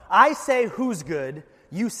I say who's good,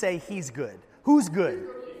 you say he's good. Who's good?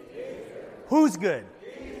 Who's good?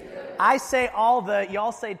 I say all the,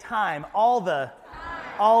 y'all say time. All the.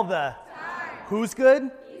 Who's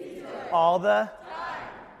good? All the.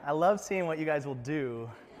 I love seeing what you guys will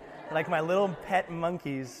do. Like my little pet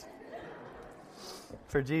monkeys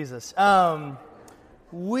for Jesus.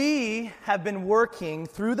 We have been working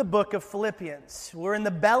through the book of Philippians. We're in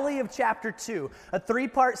the belly of chapter 2, a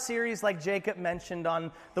 3-part series like Jacob mentioned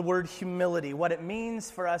on the word humility, what it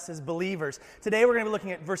means for us as believers. Today we're going to be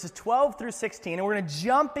looking at verses 12 through 16, and we're going to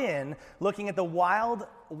jump in looking at the wild,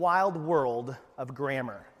 wild world of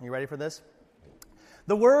grammar. You ready for this?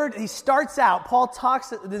 The word, he starts out, Paul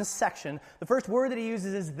talks in this section, the first word that he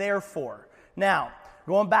uses is therefore. Now,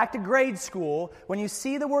 going back to grade school, when you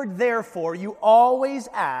see the word therefore, you always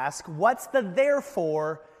ask, what's the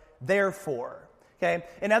therefore? Okay?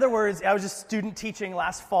 In other words, I was just student teaching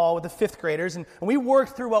last fall with the 5th graders, and we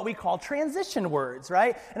worked through what we call transition words,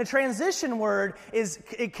 right? And a transition word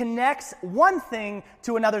it connects one thing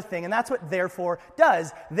to another thing, and that's what therefore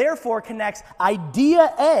does. Therefore connects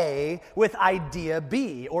idea A with idea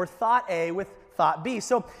B, or thought A with thought B.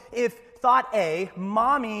 So if thought A,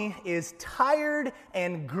 mommy is tired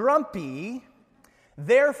and grumpy,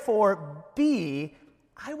 therefore B,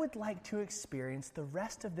 I would like to experience the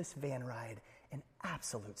rest of this van ride in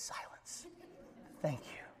absolute silence. Thank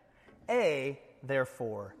you. A,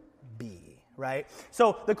 therefore B, right?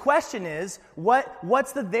 So the question is,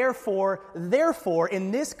 what's the therefore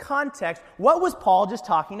in this context? What was Paul just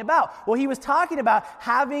talking about? Well, he was talking about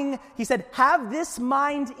he said, have this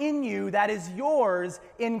mind in you that is yours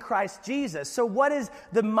in Christ Jesus. So what is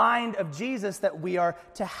the mind of Jesus that we are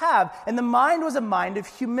to have? And the mind was a mind of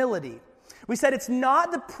humility. We said it's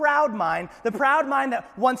not the proud mind that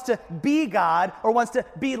wants to be God or wants to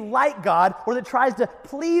be like God or that tries to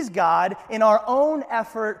please God in our own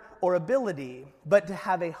effort or ability, but to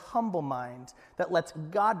have a humble mind that lets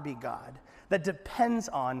God be God, that depends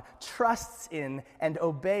on, trusts in, and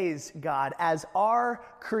obeys God as our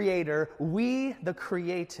Creator, we the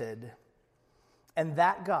created, and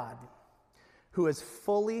that God who has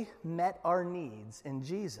fully met our needs in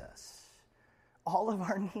Jesus, all of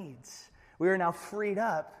our needs. We are now freed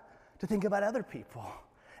up to think about other people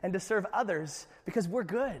and to serve others because we're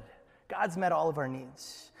good. God's met all of our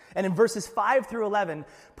needs. And in verses 5 through 11,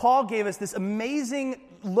 Paul gave us this amazing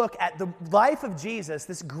look at the life of Jesus,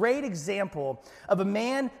 this great example of a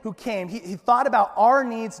man who came. He thought about our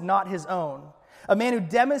needs, not his own. A man who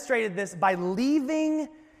demonstrated this by leaving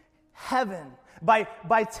heaven, by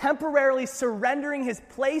temporarily surrendering his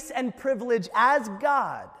place and privilege as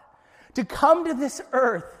God to come to this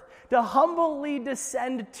earth, to humbly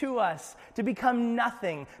descend to us, to become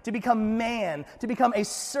nothing, to become man, to become a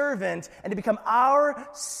servant, and to become our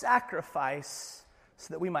sacrifice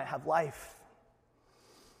so that we might have life.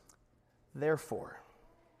 Therefore,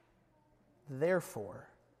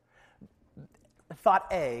 thought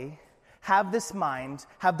A, have this mind,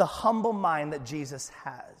 have the humble mind that Jesus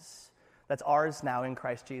has. That's ours now in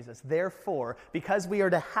Christ Jesus. Therefore, because we are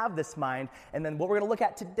to have this mind, and then what we're going to look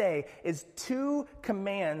at today is 2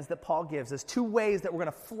 commands that Paul gives us, 2 ways that we're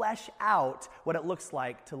going to flesh out what it looks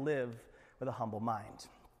like to live with a humble mind.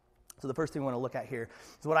 So the first thing we want to look at here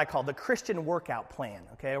is what I call the Christian workout plan.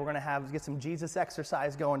 Okay, we're going to get some Jesus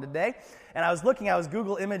exercise going today. And I was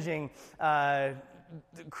Google imaging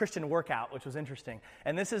Christian workout, which was interesting.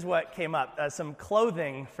 And this is what came up, some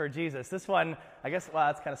clothing for Jesus. This one, I guess,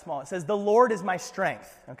 it's kind of small. It says, "The Lord is my strength,"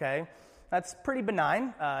 okay? That's pretty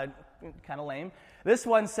benign, kind of lame. This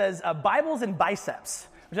one says, "Bibles and biceps,"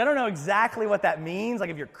 which I don't know exactly what that means. Like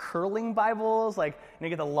if you're curling Bibles, like you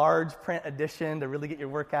get the large print edition to really get your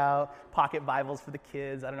workout, pocket Bibles for the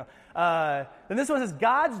kids, I don't know. Then this one says,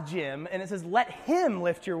 "God's gym," and it says, "Let him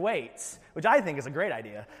lift your weights," which I think is a great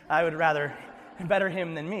idea. I would rather better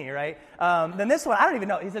him than me, right? Then this one, I don't even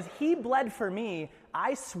know. He says, "He bled for me,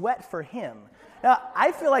 I sweat for him." Now,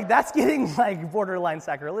 I feel like that's getting like borderline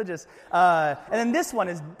sacrilegious. And then this one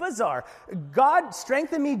is bizarre. "God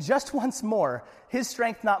strengthen me just once more, his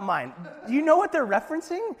strength, not mine." Do you know what they're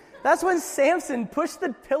referencing? That's when Samson pushed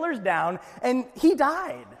the pillars down and he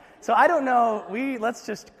died. So I don't know. Let's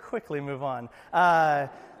just quickly move on.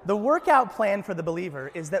 The workout plan for the believer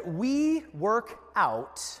is that we work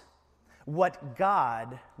out what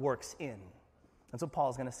God works in. That's what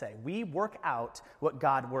Paul's going to say. We work out what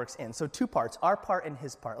God works in. So 2 parts, our part and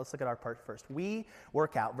his part. Let's look at our part first. We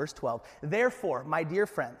work out, verse 12. "Therefore, my dear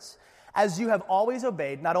friends, as you have always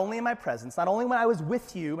obeyed, not only in my presence, not only when I was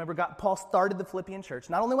with you," remember Paul started the Philippian church,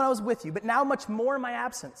 "not only when I was with you, but now much more in my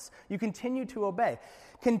absence, you continue to obey.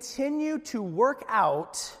 Continue to work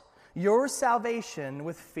out your salvation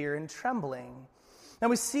with fear and trembling. Now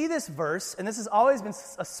we see this verse, and this has always been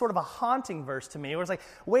a sort of a haunting verse to me, where it's like,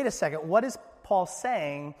 wait a second, what is Paul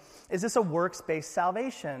saying? Is this a works-based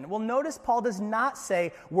salvation? Well, notice Paul does not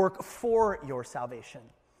say work for your salvation.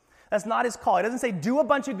 That's not his call. He doesn't say do a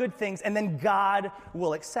bunch of good things and then God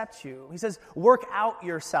will accept you. He says work out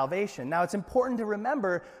your salvation. Now it's important to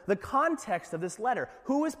remember the context of this letter.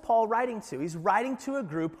 Who is Paul writing to? He's writing to a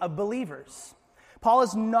group of believers. Paul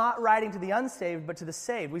is not writing to the unsaved, but to the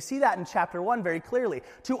saved. We see that in chapter 1 very clearly.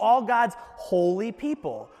 To all God's holy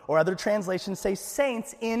people, or other translations say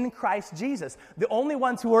saints in Christ Jesus. The only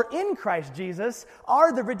ones who are in Christ Jesus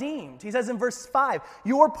are the redeemed. He says in verse 5,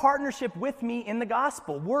 your partnership with me in the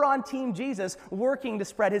gospel. We're on Team Jesus working to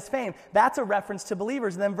spread his fame. That's a reference to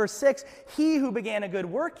believers. And then verse 6, he who began a good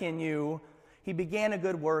work in you, he began a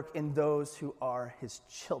good work in those who are his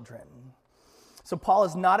children. So Paul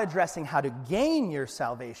is not addressing how to gain your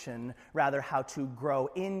salvation, rather how to grow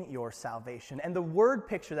in your salvation. And the word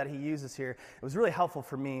picture that he uses here, it was really helpful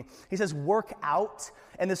for me. He says work out,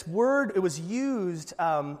 and this word, it was used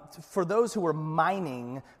for those who were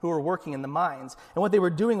mining, who were working in the mines. And what they were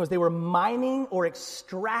doing was they were mining or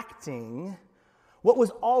extracting what was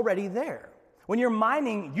already there. When you're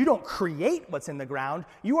mining, you don't create what's in the ground.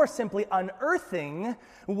 You are simply unearthing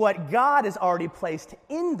what God has already placed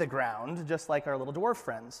in the ground, just like our little dwarf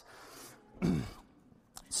friends.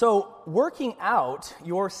 So working out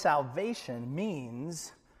your salvation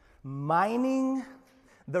means mining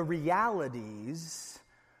the realities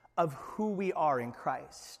of who we are in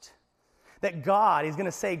Christ. That God, he's going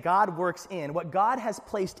to say God works in. What God has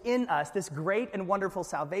placed in us, this great and wonderful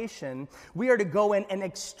salvation, we are to go in and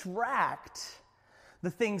extract the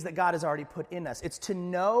things that God has already put in us. It's to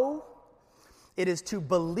know, it is to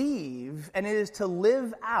believe, and it is to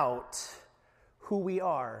live out who we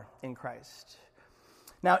are in Christ.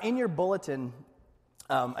 Now, in your bulletin,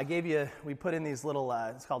 we put in these little,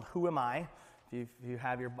 it's called Who Am I? If you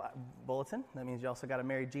have your bulletin, that means you also got a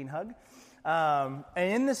Mary Jean hug. And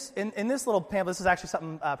in this little pamphlet, this is actually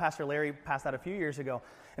something Pastor Larry passed out a few years ago,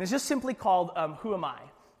 and it's just simply called Who Am I?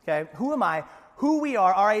 Okay, who am I? Who we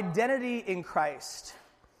are, our identity in Christ.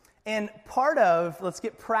 And part of, let's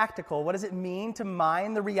get practical, what does it mean to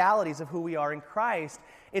mine the realities of who we are in Christ?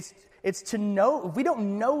 It's to know, if we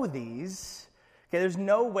don't know these, okay, there's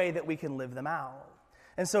no way that we can live them out.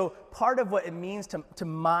 And so part of what it means to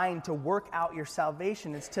mine, to work out your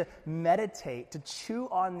salvation, is to meditate, to chew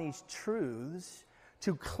on these truths,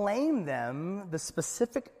 to claim them, the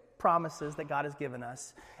specific promises that God has given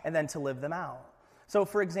us, and then to live them out. So,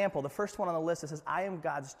 for example, the first one on the list, it says, I am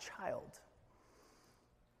God's child.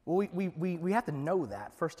 Well, we have to know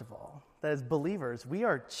that, first of all, that as believers, we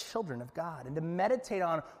are children of God. And to meditate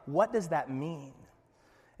on what does that mean?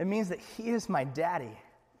 It means that he is my daddy,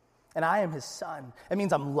 and I am his son. It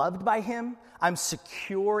means I'm loved by him. I'm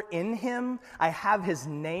secure in him. I have his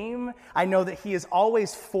name. I know that he is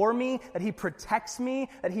always for me, that he protects me,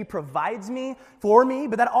 that he provides me for me.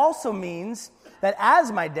 But that also means that as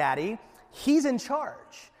my daddy, he's in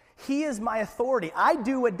charge. He is my authority. I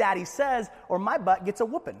do what daddy says, or my butt gets a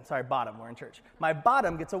whooping. Sorry, bottom, we're in church. My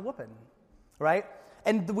bottom gets a whooping, right?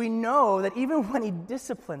 And we know that even when he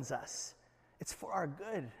disciplines us, it's for our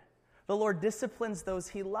good. The Lord disciplines those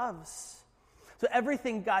he loves. So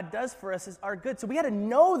everything God does for us is our good. So we got to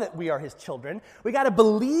know that we are his children. We got to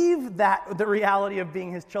believe that the reality of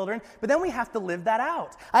being his children, but then we have to live that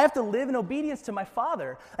out. I have to live in obedience to my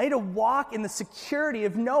Father. I need to walk in the security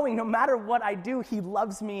of knowing no matter what I do, he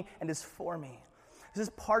loves me and is for me. This is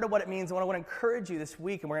part of what it means. And I want to encourage you this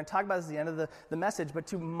week, and we're going to talk about this at the end of the message, but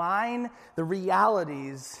to mine the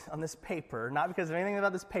realities on this paper, not because of anything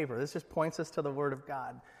about this paper. This just points us to the Word of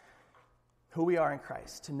God. Who we are in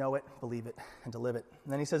Christ, to know it, believe it, and to live it.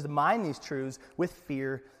 And then he says to mine these truths with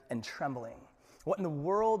fear and trembling. What in the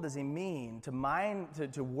world does he mean to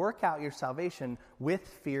work out your salvation with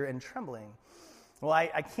fear and trembling? Well,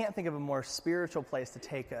 I can't think of a more spiritual place to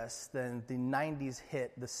take us than the 90s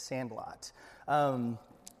hit, The Sandlot.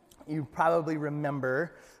 You probably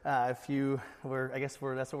remember, if you were, that's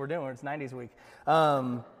what we're doing, it's 90s week.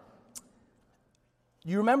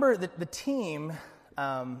 You remember that the team...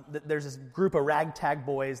 there's this group of ragtag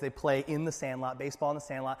boys. They play in the Sandlot, baseball in the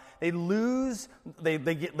Sandlot. They lose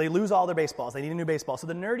all their baseballs. They need a new baseball. So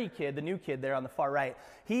the nerdy kid, the new kid there on the far right,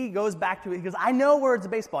 he goes, I know where it's a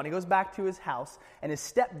baseball. And he goes back to his house, and his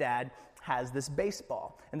stepdad has this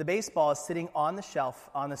baseball. And the baseball is sitting on the shelf,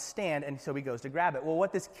 on the stand, and so he goes to grab it. Well,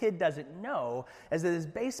 what this kid doesn't know is that his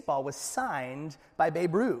baseball was signed by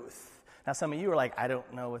Babe Ruth. Now, some of you are like, I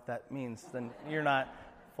don't know what that means. Then you're not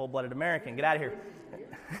full-blooded American. Get out of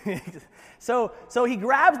here. So he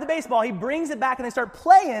grabs the baseball, he brings it back, and they start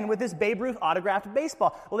playing with this Babe Ruth autographed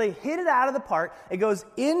baseball. Well, they hit it out of the park. It goes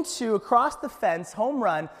across the fence, home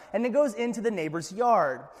run, and it goes into the neighbor's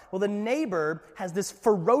yard. Well, the neighbor has this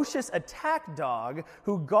ferocious attack dog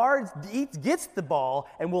who gets the ball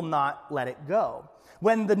and will not let it go.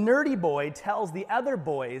 When the nerdy boy tells the other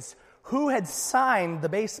boys who had signed the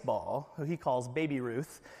baseball, who he calls Baby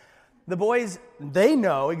Ruth, the boys, they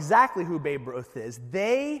know exactly who Babe Ruth is.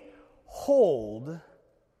 They hold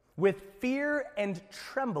with fear and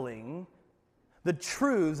trembling the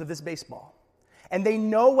truths of this baseball. And they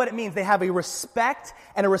know what it means. They have a respect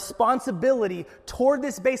and a responsibility toward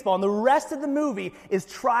this baseball. And the rest of the movie is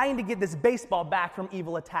trying to get this baseball back from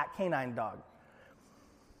evil attack canine dog.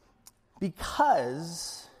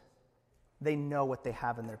 Because they know what they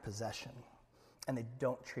have in their possession. And they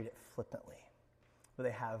don't treat it flippantly. But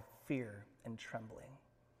they have fear and trembling.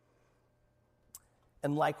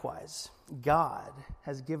 And likewise, God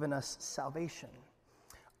has given us salvation,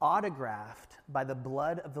 autographed by the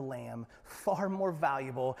blood of the Lamb, far more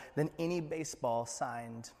valuable than any baseball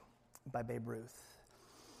signed by Babe Ruth.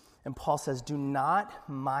 And Paul says, do not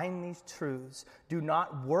mind these truths. Do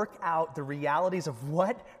not work out the realities of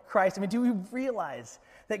what Christ... do we realize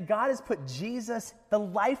that God has put Jesus, the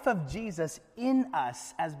life of Jesus, in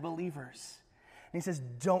us as believers? And he says,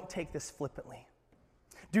 don't take this flippantly.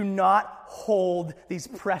 Do not hold these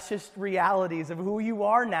precious realities of who you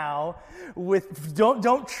are now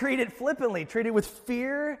don't treat it flippantly. Treat it with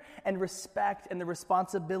fear and respect and the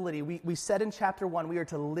responsibility. We said in chapter 1, we are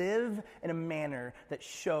to live in a manner that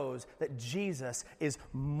shows that Jesus is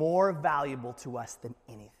more valuable to us than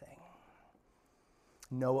anything.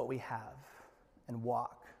 Know what we have and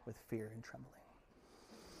walk with fear and trembling.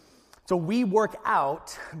 So we work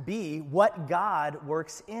out, what God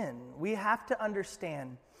works in. We have to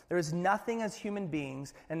understand there is nothing as human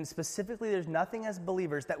beings, and specifically there's nothing as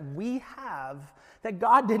believers that we have that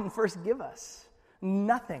God didn't first give us.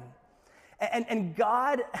 Nothing. And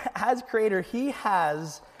God, as creator, He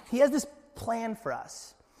has this plan for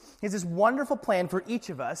us. He has this wonderful plan for each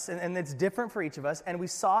of us, and it's different for each of us. And we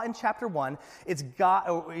saw in chapter 1, it's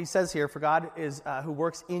God, he says here, for God is who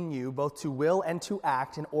works in you, both to will and to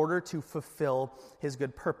act in order to fulfill His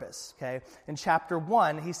good purpose, okay? In chapter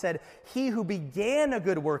 1, he said, he who began a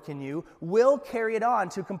good work in you will carry it on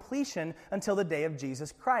to completion until the day of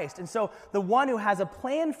Jesus Christ. And so the one who has a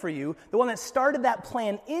plan for you, the one that started that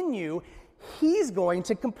plan in you, He's going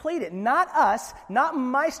to complete it. Not us, not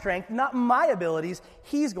my strength, not my abilities.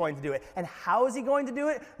 He's going to do it. And how is He going to do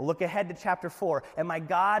it? Look ahead to chapter 4. And my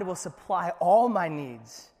God will supply all my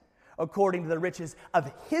needs according to the riches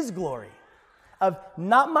of His glory. Of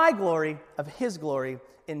not my glory, of His glory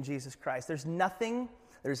in Jesus Christ. There's nothing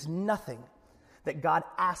that God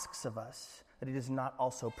asks of us that He does not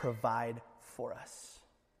also provide for us.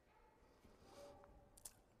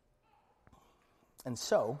 And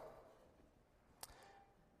so,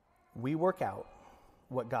 we work out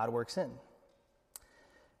what God works in.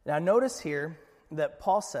 Now notice here that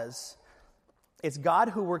Paul says it's God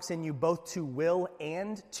who works in you both to will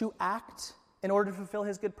and to act in order to fulfill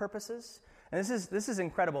His good purposes. And this is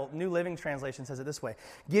incredible. New Living Translation says it this way: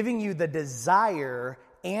 giving you the desire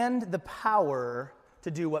and the power to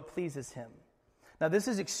do what pleases Him. Now, this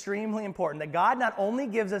is extremely important, that God not only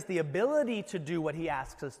gives us the ability to do what He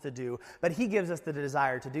asks us to do, but He gives us the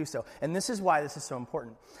desire to do so. And this is why this is so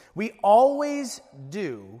important. We always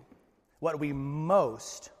do what we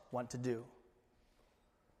most want to do.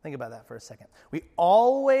 Think about that for a second. We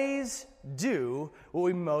always do what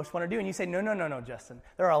we most want to do. And you say, no, Justin.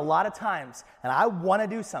 There are a lot of times, and I want to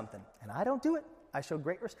do something, and I don't do it. I show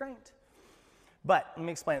great restraint. But let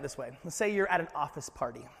me explain it this way. Let's say you're at an office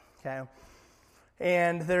party, okay?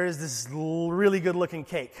 And there's this really good-looking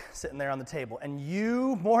cake sitting there on the table. And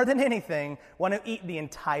you, more than anything, want to eat the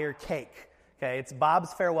entire cake. Okay, it's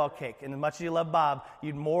Bob's farewell cake. And as much as you love Bob,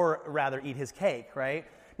 you'd more rather eat his cake, right?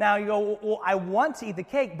 Now you go, well, I want to eat the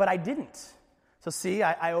cake, but I didn't. So see,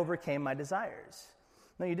 I overcame my desires.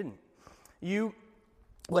 No, you didn't.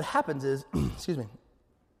 What happens is,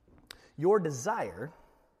 your desire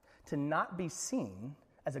to not be seen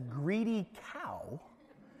as a greedy cow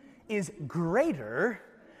is greater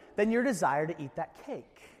than your desire to eat that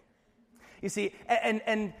cake. You see,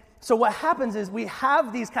 and so what happens is we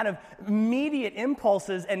have these kind of immediate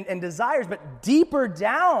impulses and desires, but deeper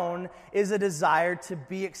down is a desire to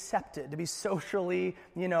be accepted, to be socially,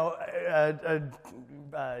 you don't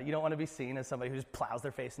want to be seen as somebody who just plows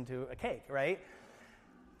their face into a cake, right?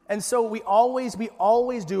 And so we always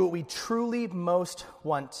do what we truly most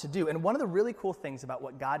want to do. And one of the really cool things about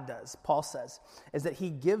what God does, Paul says, is that he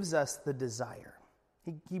gives us the desire.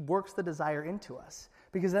 He works the desire into us,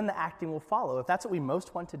 because then the acting will follow. If that's what we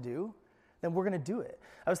most want to do, then we're going to do it.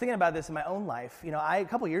 I was thinking about this in my own life. A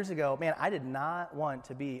couple years ago, I did not want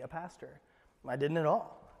to be a pastor. I didn't at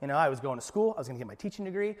all. I was going to school. I was going to get my teaching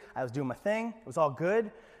degree. I was doing my thing. It was all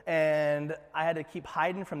good. And I had to keep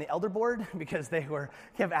hiding from the elder board because they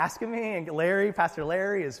kept asking me. And Pastor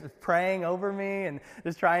Larry is praying over me and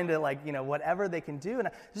just trying to whatever they can do. And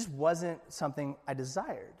it just wasn't something I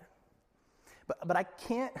desired. But I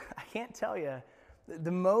can't tell you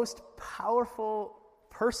the most powerful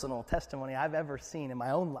personal testimony I've ever seen in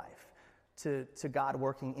my own life to God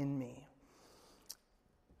working in me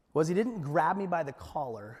was he didn't grab me by the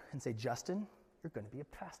collar and say, Justin, you're going to be a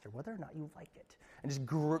pastor, whether or not you like it, and just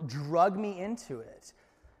drug me into it.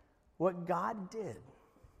 What God did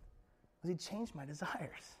was he changed my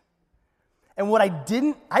desires. And what I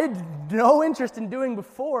had no interest in doing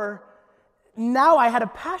before, now I had a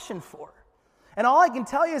passion for. And all I can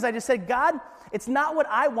tell you is I just said, God, it's not what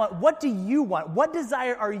I want. What do you want? What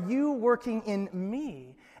desire are you working in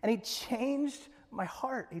me? And he changed my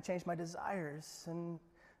heart. He changed my desires. And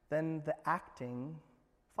then the acting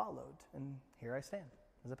followed. And here I stand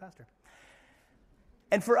as a pastor.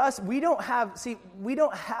 And for us, we're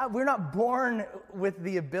not born with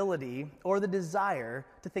the ability or the desire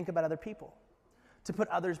to think about other people, to put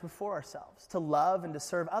others before ourselves, to love and to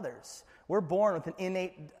serve others. We're born with an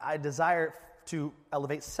innate desire to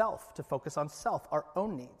elevate self, to focus on self, our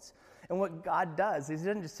own needs. And what God does is he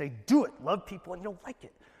doesn't just say, do it, love people, and you'll like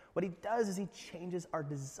it. What he does is he changes our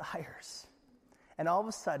desires. And all of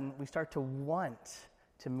a sudden, we start to want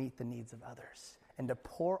to meet the needs of others and to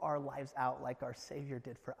pour our lives out like our Savior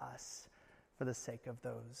did for us for the sake of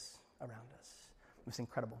those around us. It's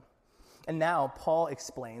incredible. And now Paul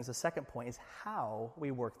explains, the second point is how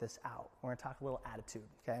we work this out. We're going to talk a little attitude,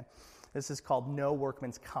 okay? This is called no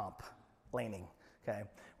workman's complaining, okay?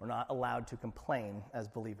 We're not allowed to complain as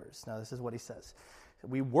believers. Now, this is what he says.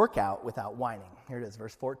 We work out without whining. Here it is,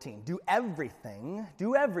 verse 14. Do everything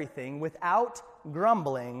without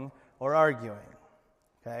grumbling or arguing.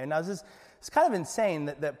 Okay, now it's kind of insane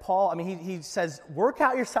that Paul, he says, work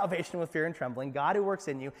out your salvation with fear and trembling, God who works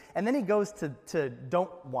in you, and then he goes to don't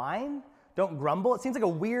whine, don't grumble. It seems like a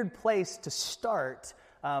weird place to start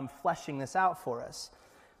fleshing this out for us.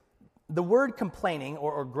 The word complaining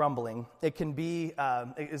or grumbling, it can be,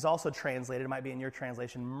 it is also translated, it might be in your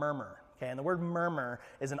translation, murmur. Okay, and the word murmur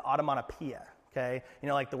is an automatopoeia, okay?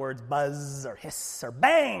 Like the words buzz or hiss or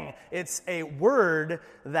bang. It's a word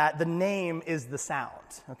that the name is the sound,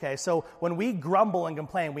 okay? So when we grumble and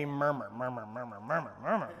complain, we murmur,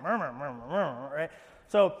 right?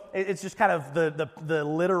 So it's just kind of the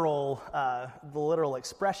literal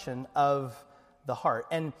expression of the heart.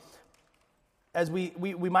 And as we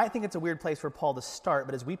might think it's a weird place for Paul to start,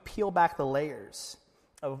 but as we peel back the layers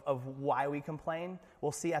of why we complain,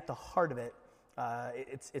 we'll see at the heart of it,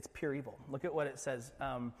 it's pure evil. Look at what it says.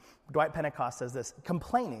 Dwight Pentecost says this: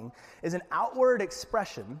 complaining is an outward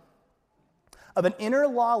expression of an inner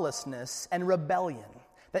lawlessness and rebellion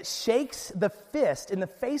that shakes the fist in the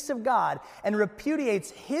face of God and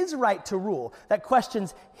repudiates his right to rule, that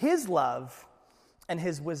questions his love and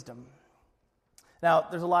his wisdom. Now,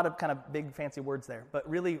 there's a lot of kind of big fancy words there, but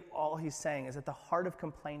really all he's saying is at the heart of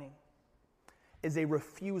complaining is a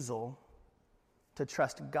refusal to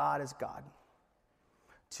trust God as God,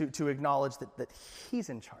 to acknowledge that he's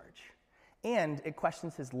in charge. And it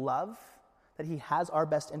questions his love, that he has our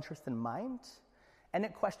best interest in mind, and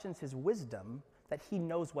it questions his wisdom, that he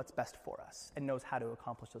knows what's best for us and knows how to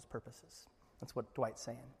accomplish those purposes. That's what Dwight's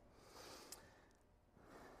saying.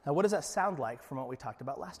 Now, what does that sound like from what we talked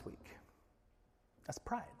about last week? That's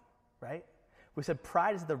pride, right? We said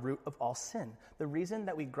pride is the root of all sin. The reason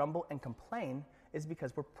that we grumble and complain is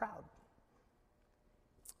because we're proud.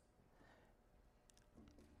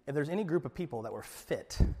 If there's any group of people that were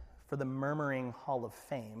fit for the murmuring hall of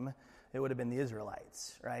fame, it would have been the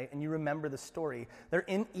Israelites, right? And you remember the story. They're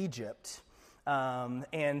in Egypt,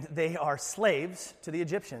 and they are slaves to the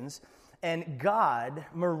Egyptians, and God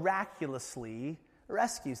miraculously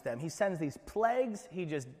rescues them. He sends these plagues. He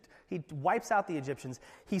wipes out the Egyptians.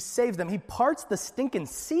 He saves them. He parts the stinking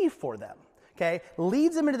sea for them, okay?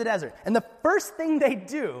 Leads them into the desert. And the first thing they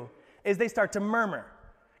do is they start to murmur.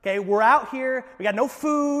 Okay, we're out here. We got no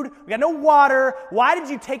food. We got no water. Why did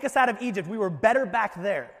you take us out of Egypt? We were better back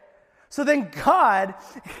there. So then God,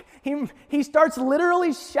 he starts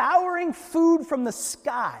literally showering food from the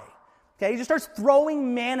sky. Okay, he just starts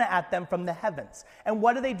throwing manna at them from the heavens. And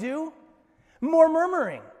what do? More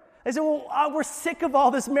murmuring. They say, well, we're sick of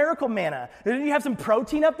all this miracle manna. Didn't you have some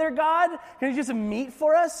protein up there, God? Can you do some meat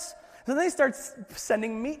for us? So they start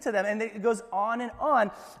sending meat to them, and it goes on and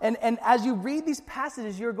on. And as you read these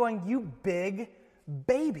passages, you're going, you big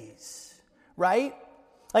babies, right?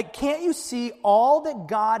 Like, can't you see all that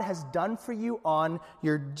God has done for you on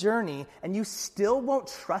your journey, and you still won't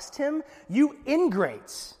trust him? You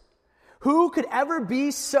ingrates. Who could ever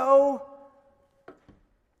be so...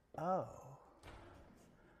 Oh,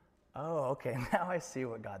 okay, now I see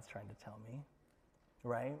what God's trying to tell me,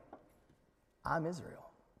 right? I'm Israel.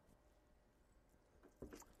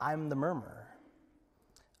 I'm the murmurer.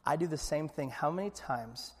 I do the same thing. How many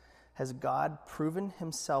times has God proven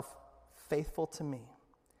himself faithful to me,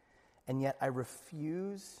 and yet I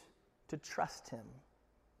refuse to trust him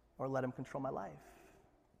or let him control my life?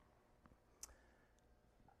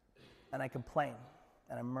 And I complain,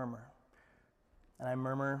 and I murmur. And I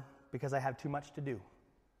murmur because I have too much to do.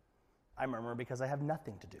 I murmur because I have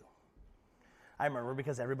nothing to do. I murmur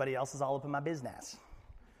because everybody else is all up in my business.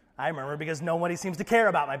 I murmur because nobody seems to care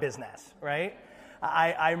about my business, right?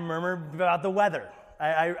 I murmur about the weather.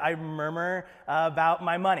 I murmur about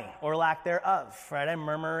my money or lack thereof, right? I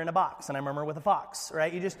murmur in a box, and I murmur with a fox,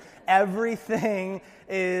 right? Everything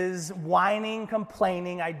is whining,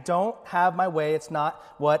 complaining. I don't have my way. It's not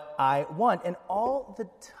what I want. And all the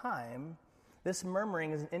time, this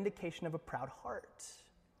murmuring is an indication of a proud heart.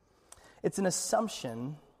 It's an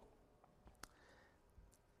assumption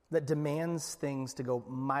that demands things to go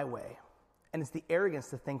my way. And it's the arrogance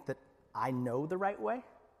to think that I know the right way,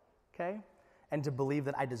 okay? And to believe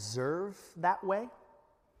that I deserve that way.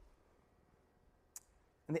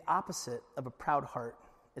 And the opposite of a proud heart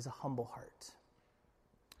is a humble heart.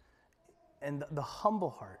 And the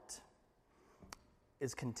humble heart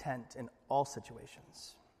is content in all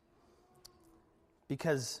situations.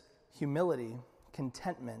 Because humility,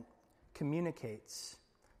 contentment, communicates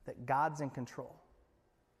that God's in control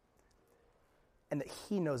and that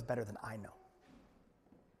he knows better than I know.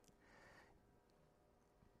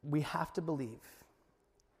 We have to believe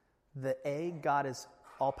that A, God is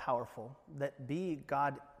all-powerful, that B,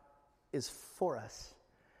 God is for us,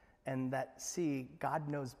 and that C, God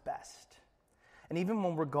knows best. And even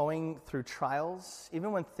when we're going through trials,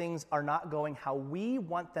 even when things are not going how we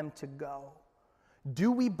want them to go,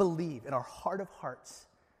 do we believe in our heart of hearts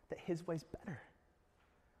that his way's better?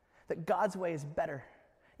 That God's way is better?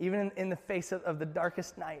 Even in the face of the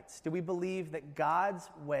darkest nights, do we believe that God's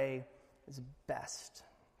way is best?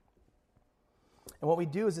 And what we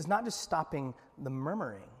do is it's not just stopping the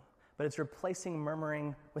murmuring, but it's replacing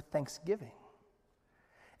murmuring with thanksgiving.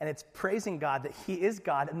 And it's praising God that he is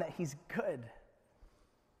God and that he's good.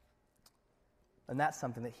 And that's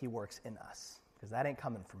something that he works in us, because that ain't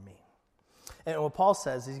coming from me. And what Paul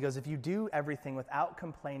says is, he goes, if you do everything without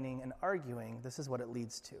complaining and arguing, this is what it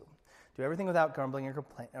leads to. Do everything without grumbling or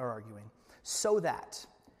arguing, so that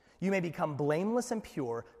you may become blameless and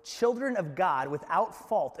pure, children of God without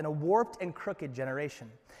fault in a warped and crooked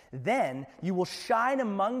generation. Then you will shine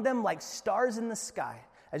among them like stars in the sky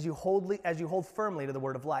as you hold firmly to the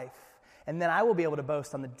word of life. And then I will be able to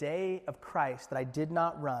boast on the day of Christ that I did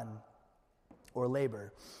not run or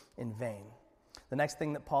labor in vain. The next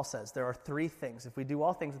thing that Paul says, there are three things. If we do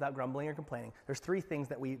all things without grumbling or complaining, there's three things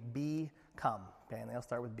that we become. Okay, and they'll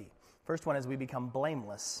start with B. First one is we become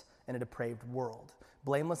blameless in a depraved world.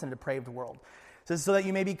 Blameless in a depraved world. It says, so that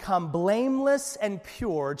you may become blameless and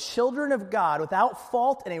pure, children of God, without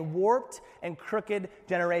fault in a warped and crooked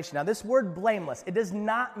generation. Now, this word blameless, it does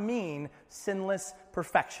not mean sinless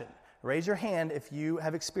perfection. Raise your hand if you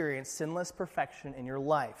have experienced sinless perfection in your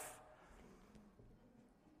life.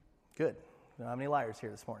 Good. We don't have any liars here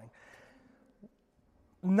this morning.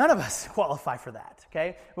 None of us qualify for that,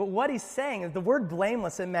 okay? But what he's saying is the word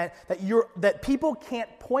blameless, it meant that people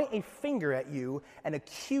can't point a finger at you and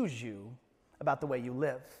accuse you about the way you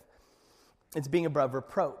live. It's being above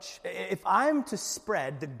reproach. If I'm to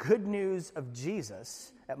spread the good news of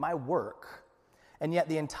Jesus at my work, and yet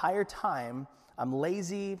the entire time I'm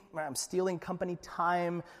lazy, I'm stealing company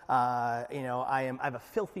time, I have a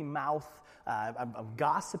filthy mouth, I'm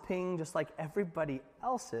gossiping just like everybody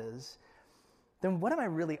else is, then what am I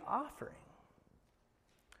really offering?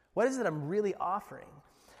 What is it I'm really offering?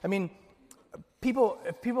 I mean,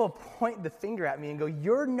 if people point the finger at me and go,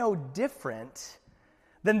 you're no different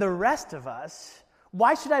than the rest of us,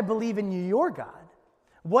 why should I believe in you, your God?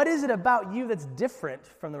 What is it about you that's different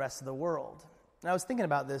from the rest of the world? And I was thinking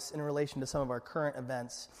about this in relation to some of our current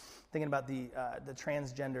events, thinking about the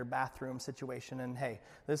transgender bathroom situation. And hey,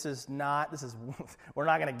 we're not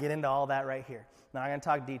going to get into all that right here. I'm not going to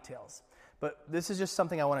talk details. But this is just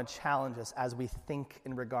something I want to challenge us as we think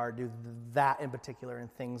in regard to that in particular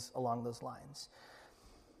and things along those lines.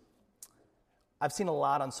 I've seen a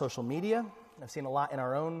lot on social media. I've seen a lot in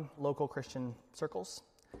our own local Christian circles.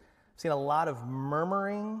 I've seen a lot of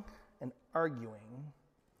murmuring and arguing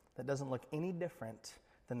that doesn't look any different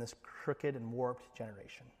than this crooked and warped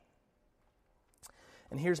generation.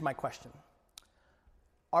 And here's my question.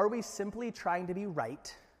 Are we simply trying to be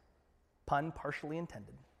right, pun partially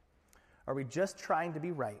intended? Are we just trying to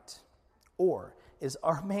be right? Or is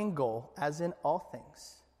our main goal, as in all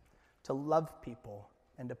things, to love people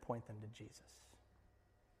and to point them to Jesus?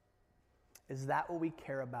 Is that what we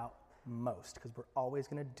care about most? Because we're always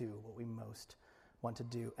going to do what we most want to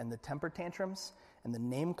do. And the temper tantrums and the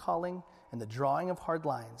name calling and the drawing of hard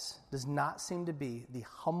lines does not seem to be the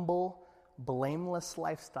humble, blameless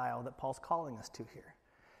lifestyle that Paul's calling us to here.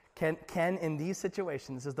 Can in these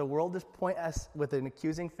situations, does the world just point us with an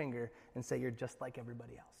accusing finger and say, you're just like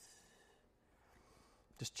everybody else?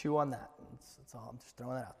 Just chew on that. That's all. I'm just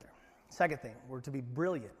throwing that out there. Second thing, we're to be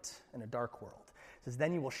brilliant in a dark world. It says,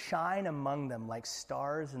 then you will shine among them like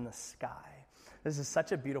stars in the sky. This is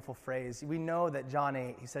such a beautiful phrase. We know that John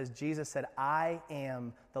 8, he says, Jesus said, I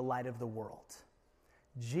am the light of the world.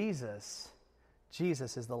 Jesus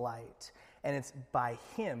is the light. And it's by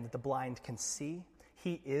him that the blind can see.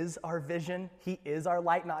 He is our vision. He is our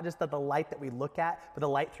light, not just the light that we look at, but the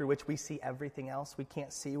light through which we see everything else we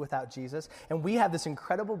can't see without Jesus. And we have this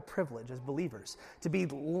incredible privilege as believers to be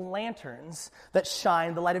lanterns that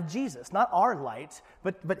shine the light of Jesus. Not our light,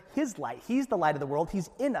 but his light. He's the light of the world. He's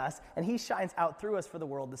in us, and he shines out through us for the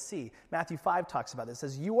world to see. Matthew 5 talks about this. It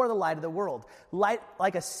says, you are the light of the world, light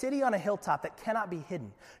like a city on a hilltop that cannot be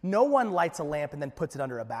hidden. No one lights a lamp and then puts it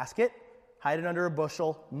under a basket. Hide it under a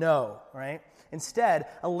bushel? No, right? Instead,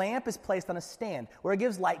 a lamp is placed on a stand where it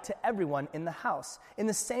gives light to everyone in the house. In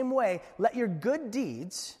the same way, let your good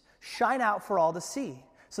deeds shine out for all to see,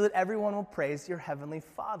 so that everyone will praise your heavenly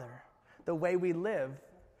Father. The way we live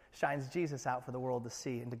shines Jesus out for the world to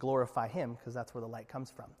see and to glorify him, because that's where the light comes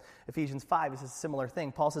from. Ephesians 5 is a similar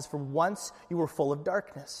thing. Paul says, for once you were full of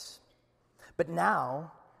darkness, but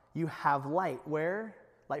now you have light. Where?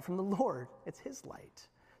 Light from the Lord. It's his light.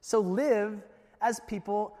 So live as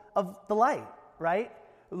people of the light, right?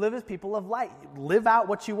 Live as people of light. Live out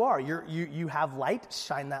what you are. You have light,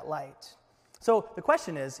 shine that light. So the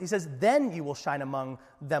question is, he says, then you will shine among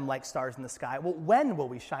them like stars in the sky. Well, when will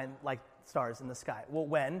we shine like stars in the sky? Well,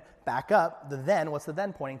 when, back up, the then, what's the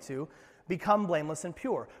then pointing to? Become blameless and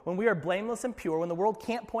pure. When we are blameless and pure, when the world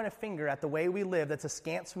can't point a finger at the way we live that's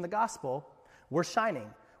askance from the gospel, we're shining.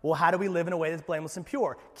 Well, how do we live in a way that's blameless and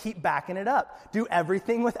pure? Keep backing it up. Do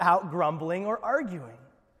everything without grumbling or arguing.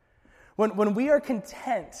 When we are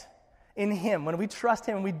content in him, when we trust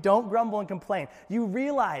him and we don't grumble and complain, you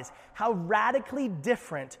realize how radically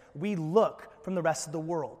different we look from the rest of the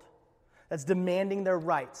world that's demanding their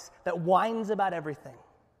rights, that whines about everything,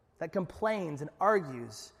 that complains and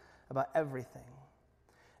argues about everything.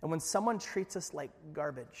 And when someone treats us like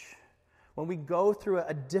garbage, when we go through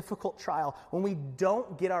a difficult trial, when we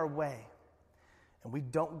don't get our way, and we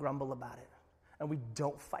don't grumble about it, and we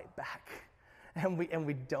don't fight back, and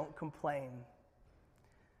we don't complain,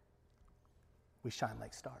 we shine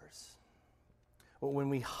like stars. When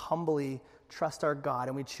we humbly trust our God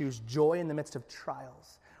and we choose joy in the midst of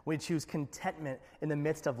trials, we choose contentment in the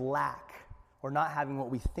midst of lack or not having what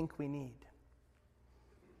we think we need,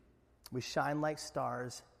 we shine like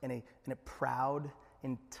stars in a proud,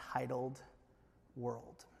 entitled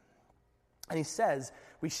world. And he says,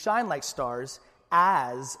 we shine like stars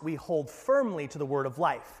as we hold firmly to the word of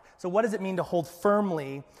life. So what does it mean to hold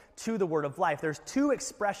firmly to the word of life? There's two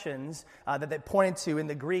expressions that they pointed to in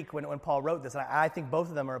the Greek when Paul wrote this, and I think both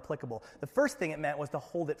of them are applicable. The first thing it meant was to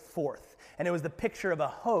hold it forth, and it was the picture of a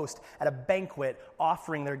host at a banquet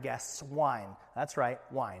offering their guests wine. That's right,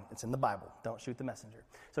 wine. It's in the Bible. Don't shoot the messenger.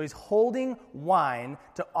 So he's holding wine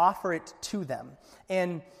to offer it to them.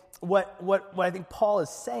 And what I think Paul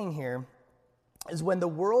is saying here is when the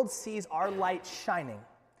world sees our light shining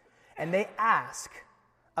and they ask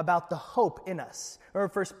about the hope in us.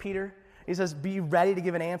 Remember 1 Peter? He says, be ready to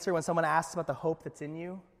give an answer when someone asks about the hope that's in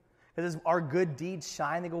you. Because as our good deeds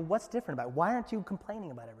shine, they go, what's different about it? Why aren't you complaining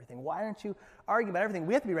about everything? Why aren't you arguing about everything?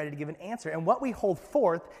 We have to be ready to give an answer. And what we hold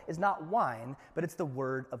forth is not wine, but it's the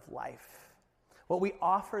word of life. What we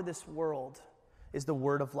offer this world is the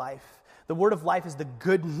word of life. The word of life is the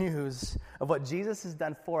good news of what Jesus has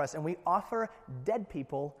done for us. And we offer dead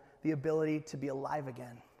people the ability to be alive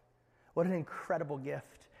again. What an incredible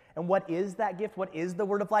gift. And what is that gift? What is the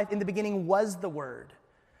word of life? In the beginning was the word.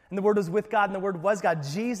 And the Word was with God, and the Word was God.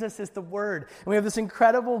 Jesus is the Word. And we have this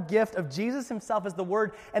incredible gift of Jesus himself as the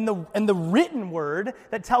Word, and the written Word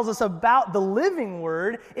that tells us about the living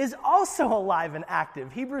Word is also alive and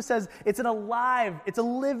active. Hebrews says it's a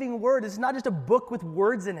living Word. It's not just a book with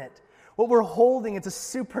words in it. What we're holding, it's a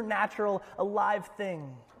supernatural, alive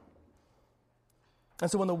thing.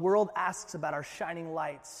 And so when the world asks about our shining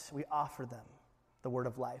lights, we offer them the word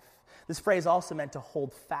of life. This phrase also meant to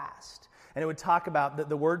hold fast. And it would talk about,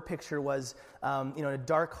 the word picture was, in a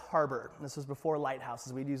dark harbor. This was before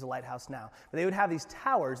lighthouses. We'd use a lighthouse now. But they would have these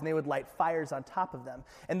towers, and they would light fires on top of them.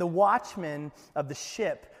 And the watchman of the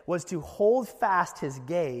ship was to hold fast his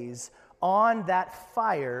gaze on that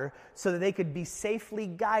fire so that they could be safely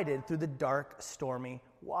guided through the dark, stormy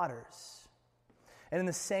waters. And in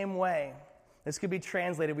the same way, this could be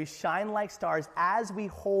translated, we shine like stars as we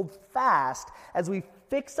hold fast, as we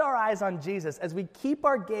fix our eyes on Jesus, as we keep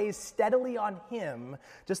our gaze steadily on him,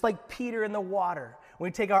 just like Peter in the water. When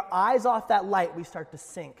we take our eyes off that light, we start to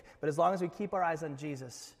sink. But as long as we keep our eyes on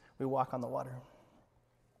Jesus, we walk on the water.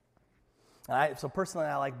 So personally,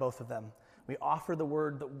 I like both of them. We offer the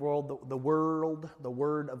word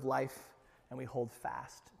of life, and we hold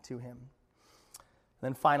fast to him. And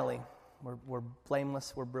then finally, we're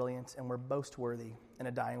blameless, we're brilliant, and we're boast-worthy in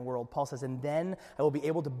a dying world. Paul says, and then I will be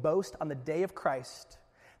able to boast on the day of Christ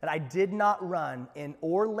that I did not run in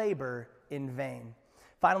or labor in vain.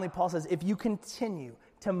 Finally, Paul says, if you continue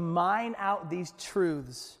to mine out these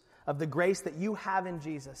truths of the grace that you have in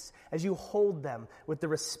Jesus, as you hold them with the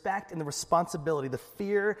respect and the responsibility, the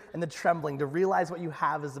fear and the trembling, to realize what you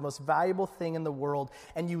have is the most valuable thing in the world,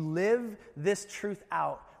 and you live this truth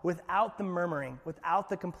out without the murmuring, without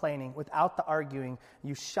the complaining, without the arguing,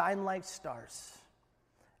 you shine like stars,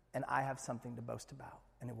 and I have something to boast about,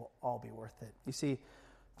 and it will all be worth it. You see,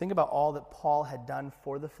 think about all that Paul had done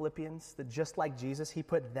for the Philippians, that just like Jesus, he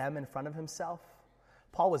put them in front of himself.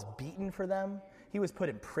 Paul was beaten for them. He was put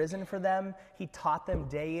in prison for them. He taught them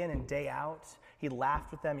day in and day out. He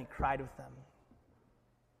laughed with them. He cried with them.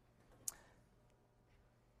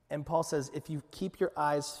 And Paul says, if you keep your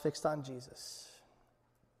eyes fixed on Jesus,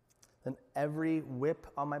 then every whip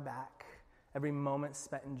on my back, every moment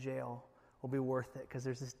spent in jail will be worth it, because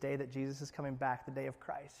there's this day that Jesus is coming back, the day of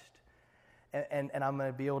Christ. And I'm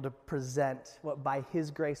going to be able to present what by his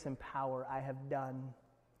grace and power I have done,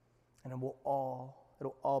 and it'll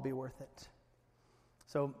all be worth it.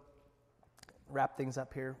 So, wrap things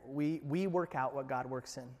up here. We work out what God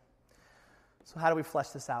works in. So how do we flesh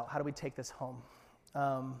this out? How do we take this home?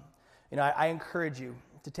 I encourage you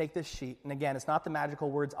to take this sheet, and again, it's not the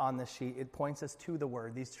magical words on this sheet. It points us to the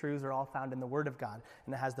Word. These truths are all found in the Word of God,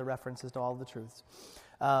 and it has the references to all of the truths.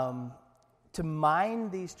 To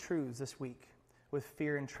mine these truths this week with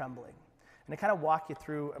fear and trembling. And to kind of walk you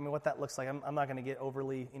through, what that looks like. I'm not going to get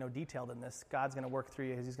overly, detailed in this. God's going to work through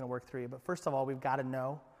you as he's going to work through you. But first of all, we've got to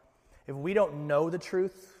know. If we don't know the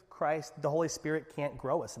truth, Christ, the Holy Spirit can't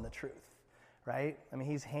grow us in the truth, right?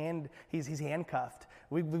 He's handcuffed.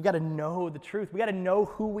 We've got to know the truth. We've got to know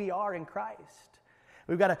who we are in Christ.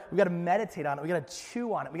 We've got to meditate on it. We've got to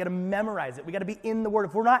chew on it. We've got to memorize it. We've got to be in the Word.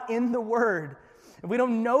 If we're not in the Word, if we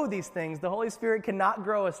don't know these things, the Holy Spirit cannot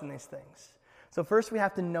grow us in these things. So first we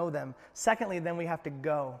have to know them. Secondly, then we have to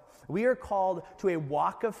go. We are called to a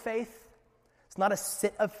walk of faith. It's not a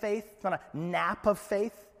sit of faith. It's not a nap of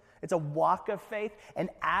faith. It's a walk of faith. And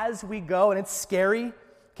as we go, and it's scary,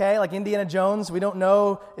 okay, like Indiana Jones, we don't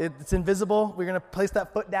know, it's invisible. We're going to place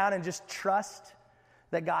that foot down and just trust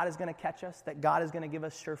that God is going to catch us, that God is going to give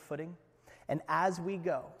us sure footing. And as we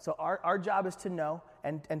go, so our job is to know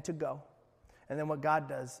and to go. And then what God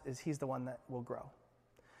does is he's the one that will grow.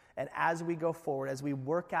 And as we go forward, as we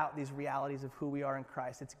work out these realities of who we are in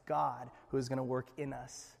Christ, it's God who is going to work in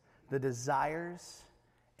us the desires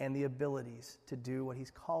and the abilities to do what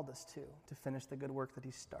he's called us to finish the good work that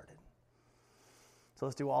he started. So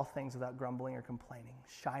let's do all things without grumbling or complaining,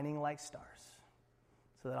 shining like stars,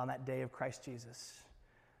 so that on that day of Christ Jesus,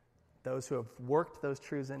 those who have worked those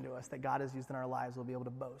truths into us that God has used in our lives will be able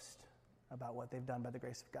to boast about what they've done by the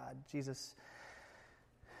grace of God. Jesus,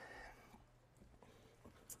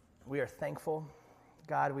 we are thankful.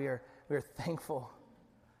 God, we are thankful.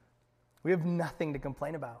 We have nothing to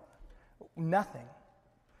complain about. Nothing.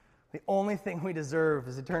 The only thing we deserve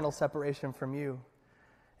is eternal separation from you.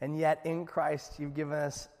 And yet in Christ, you've given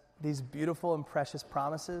us these beautiful and precious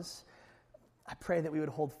promises. I pray that we would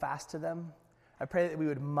hold fast to them. I pray that we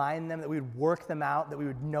would mind them, that we would work them out, that we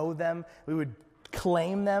would know them, we would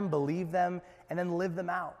claim them, believe them, and then live them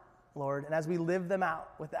out, Lord. And as we live them out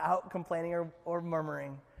without complaining or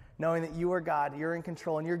murmuring, knowing that you are God, you're in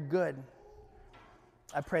control, and you're good,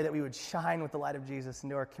 I pray that we would shine with the light of Jesus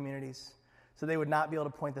into our communities so they would not be able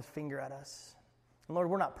to point the finger at us. And Lord,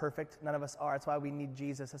 we're not perfect. None of us are. That's why we need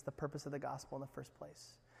Jesus. That's the purpose of the gospel in the first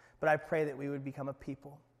place. But I pray that we would become a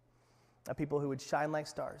people who would shine like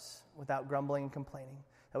stars without grumbling and complaining,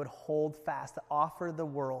 that would hold fast, that offer the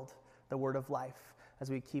world the word of life as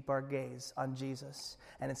we keep our gaze on Jesus.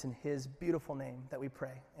 And it's in his beautiful name that we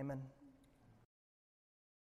pray. Amen.